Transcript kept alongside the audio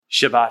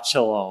Shabbat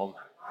Shalom.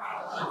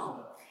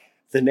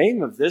 The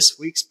name of this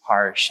week's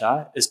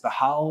parasha is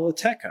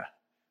Beha'aloteka,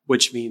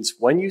 which means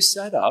when you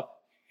set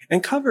up,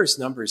 and covers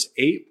numbers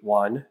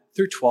 8:1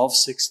 through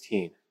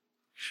 12:16.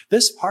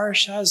 This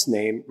parasha's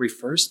name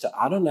refers to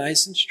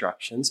Adonai's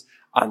instructions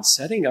on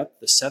setting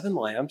up the 7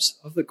 lamps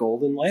of the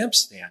golden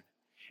lampstand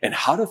and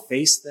how to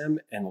face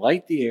them and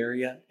light the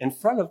area in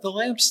front of the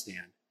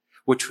lampstand,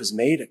 which was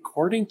made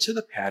according to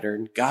the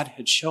pattern God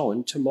had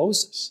shown to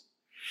Moses.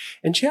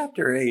 In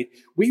chapter 8,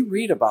 we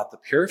read about the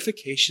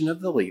purification of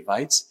the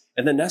Levites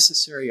and the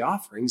necessary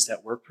offerings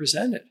that were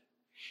presented.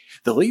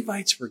 The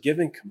Levites were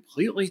given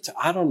completely to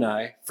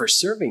Adonai for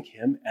serving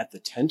him at the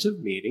tent of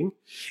meeting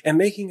and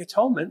making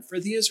atonement for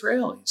the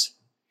Israelis.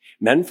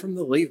 Men from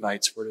the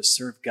Levites were to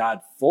serve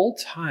God full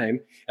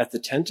time at the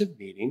tent of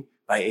meeting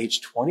by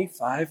age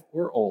 25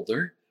 or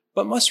older,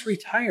 but must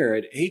retire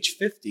at age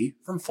 50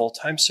 from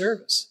full-time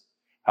service.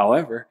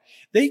 However,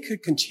 they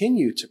could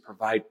continue to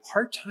provide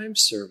part-time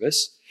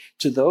service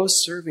to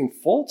those serving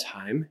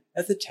full-time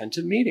at the tent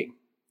of meeting.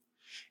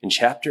 In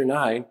chapter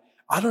 9,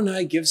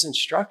 Adonai gives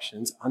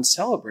instructions on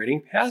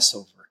celebrating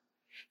Passover.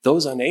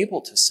 Those unable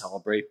to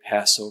celebrate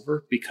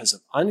Passover because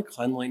of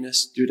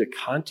uncleanliness due to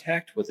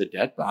contact with a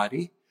dead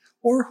body,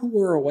 or who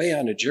were away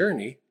on a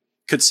journey,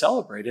 could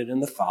celebrate it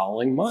in the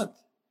following month.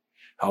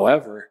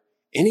 However,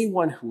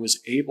 anyone who was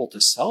able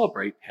to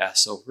celebrate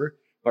Passover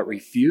but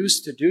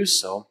refused to do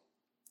so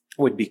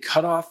would be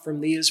cut off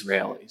from the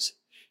Israelis.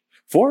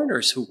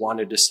 Foreigners who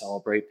wanted to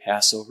celebrate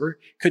Passover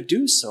could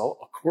do so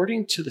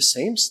according to the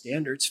same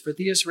standards for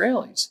the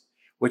Israelis,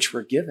 which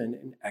were given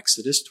in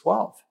Exodus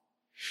 12.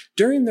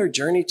 During their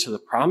journey to the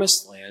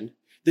Promised Land,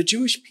 the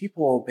Jewish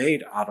people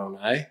obeyed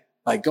Adonai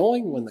by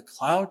going when the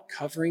cloud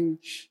covering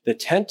the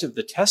tent of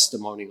the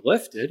testimony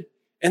lifted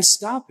and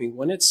stopping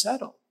when it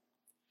settled.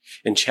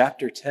 In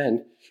chapter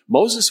 10,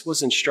 Moses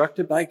was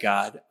instructed by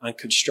God on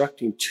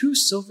constructing 2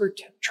 silver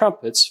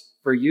trumpets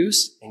for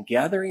use in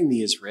gathering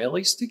the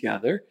Israelis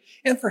together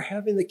and for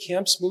having the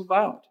camps move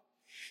out.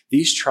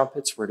 These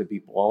trumpets were to be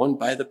blown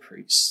by the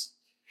priests.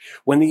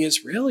 When the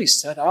Israelis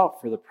set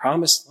out for the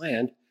Promised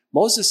Land,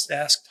 Moses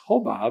asked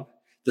Hobab,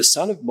 the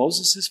son of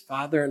Moses'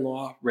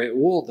 father-in-law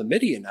Reuel the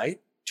Midianite,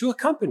 to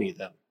accompany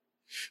them.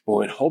 But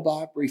when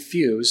Hobab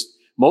refused,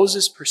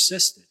 Moses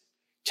persisted,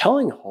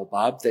 telling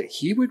Hobab that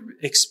he would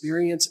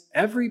experience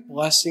every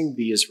blessing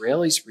the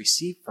Israelis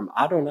received from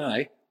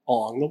Adonai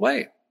along the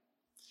way.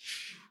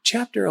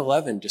 Chapter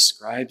 11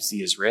 describes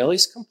the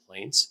Israelis'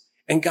 complaints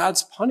and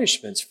God's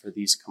punishments for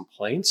these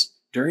complaints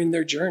during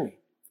their journey.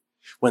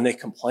 When they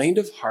complained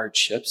of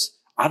hardships,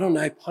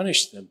 Adonai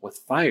punished them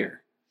with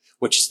fire,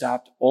 which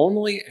stopped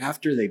only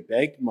after they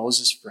begged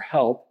Moses for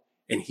help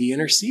and he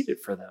interceded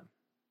for them.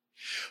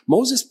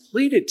 Moses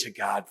pleaded to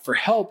God for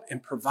help in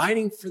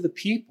providing for the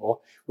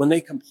people when they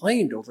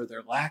complained over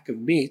their lack of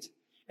meat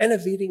and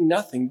of eating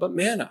nothing but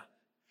manna.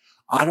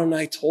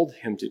 Adonai told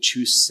him to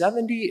choose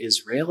 70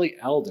 Israeli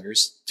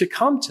elders to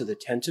come to the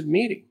tent of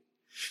meeting.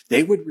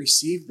 They would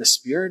receive the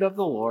Spirit of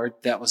the Lord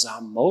that was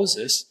on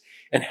Moses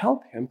and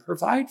help him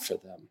provide for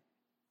them.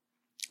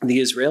 The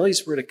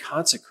Israelis were to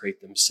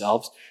consecrate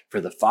themselves for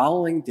the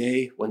following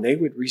day when they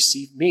would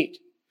receive meat.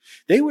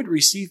 They would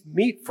receive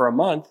meat for a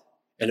month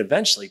and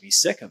eventually be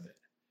sick of it.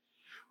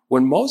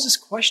 When Moses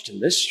questioned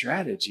this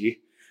strategy,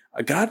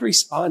 God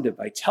responded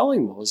by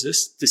telling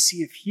Moses to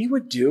see if he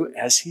would do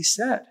as he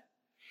said.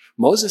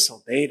 Moses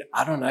obeyed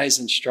Adonai's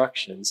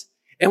instructions,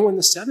 and when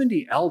the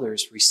 70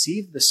 elders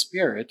received the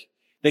Spirit,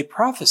 they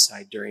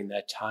prophesied during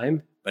that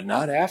time, but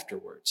not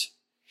afterwards.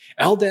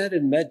 Eldad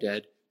and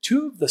Medad,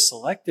 2 of the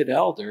selected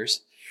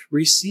elders,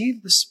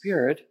 received the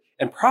Spirit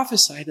and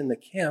prophesied in the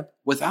camp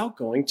without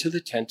going to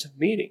the tent of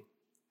meeting.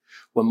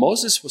 When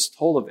Moses was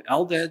told of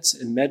Eldad's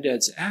and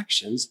Medad's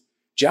actions,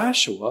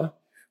 Joshua,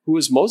 who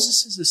was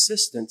Moses'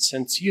 assistant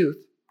since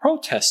youth,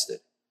 protested.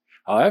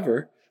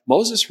 However,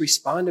 Moses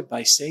responded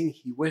by saying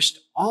he wished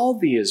all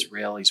the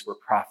Israelis were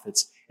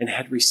prophets and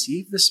had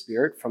received the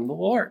Spirit from the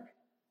Lord.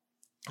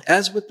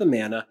 As with the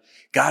manna,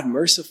 God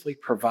mercifully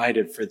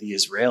provided for the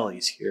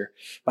Israelis here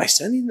by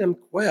sending them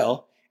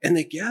quail, and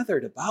they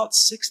gathered about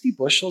 60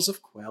 bushels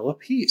of quail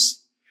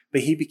apiece.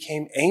 But he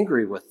became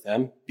angry with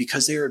them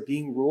because they were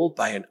being ruled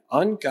by an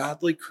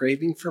ungodly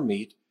craving for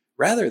meat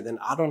rather than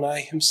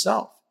Adonai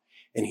himself,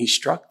 and he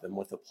struck them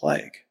with a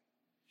plague.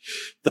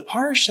 The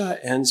parasha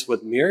ends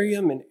with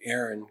Miriam and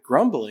Aaron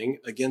grumbling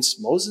against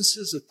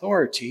Moses'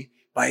 authority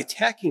by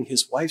attacking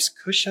his wife's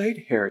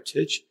Cushite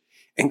heritage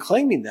and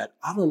claiming that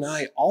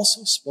Adonai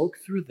also spoke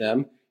through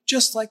them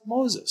just like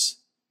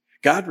Moses.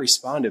 God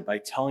responded by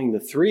telling the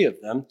 3 of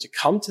them to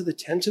come to the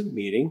tent of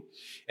meeting,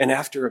 and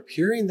after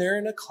appearing there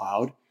in a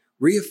cloud,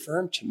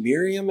 reaffirmed to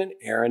Miriam and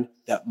Aaron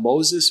that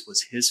Moses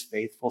was his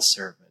faithful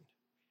servant.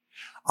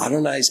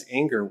 Adonai's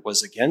anger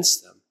was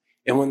against them,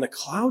 and when the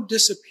cloud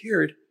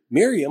disappeared,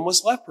 Miriam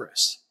was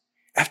leprous.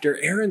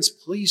 After Aaron's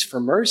pleas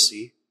for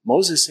mercy,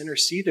 Moses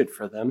interceded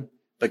for them,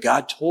 but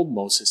God told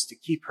Moses to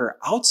keep her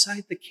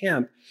outside the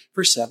camp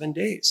for 7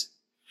 days.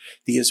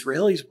 The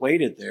Israelis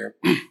waited there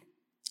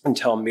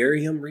until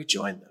Miriam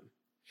rejoined them.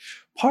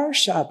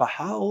 Parsha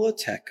Baha'u'llah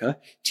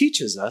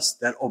teaches us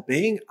that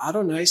obeying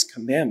Adonai's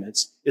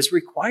commandments is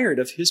required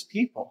of his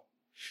people.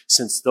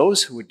 Since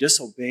those who would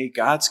disobey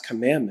God's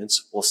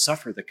commandments will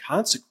suffer the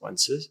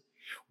consequences,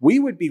 we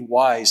would be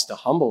wise to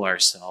humble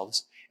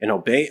ourselves and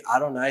obey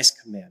Adonai's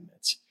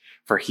commandments,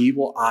 for he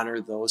will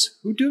honor those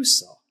who do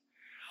so.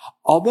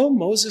 Although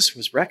Moses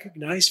was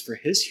recognized for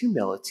his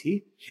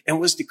humility and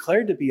was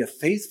declared to be a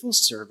faithful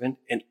servant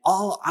in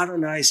all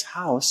Adonai's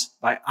house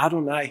by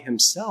Adonai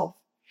himself,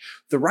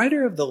 the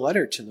writer of the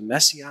letter to the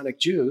Messianic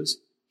Jews,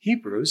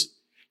 Hebrews,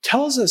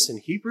 tells us in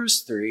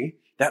Hebrews 3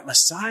 that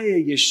Messiah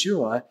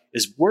Yeshua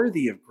is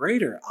worthy of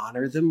greater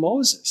honor than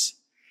Moses.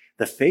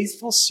 The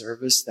faithful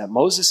service that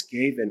Moses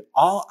gave in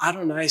all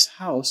Adonai's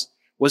house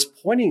was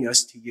pointing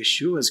us to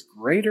Yeshua's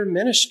greater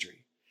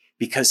ministry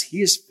because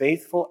he is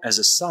faithful as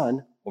a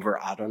son over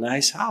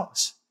Adonai's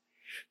house.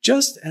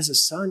 Just as a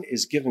son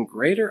is given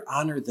greater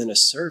honor than a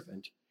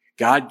servant,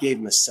 God gave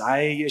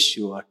Messiah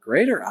Yeshua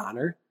greater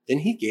honor than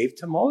he gave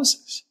to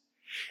Moses.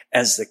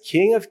 As the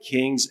King of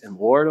Kings and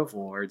Lord of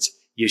Lords,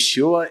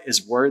 Yeshua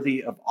is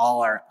worthy of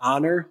all our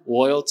honor,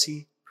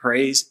 loyalty,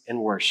 praise, and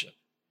worship.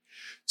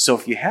 So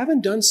if you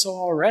haven't done so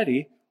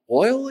already,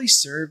 loyally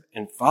serve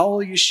and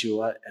follow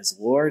Yeshua as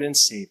Lord and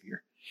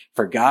Savior,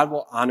 for God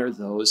will honor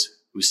those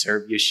who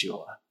serve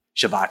Yeshua.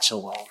 Shabbat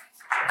Shalom.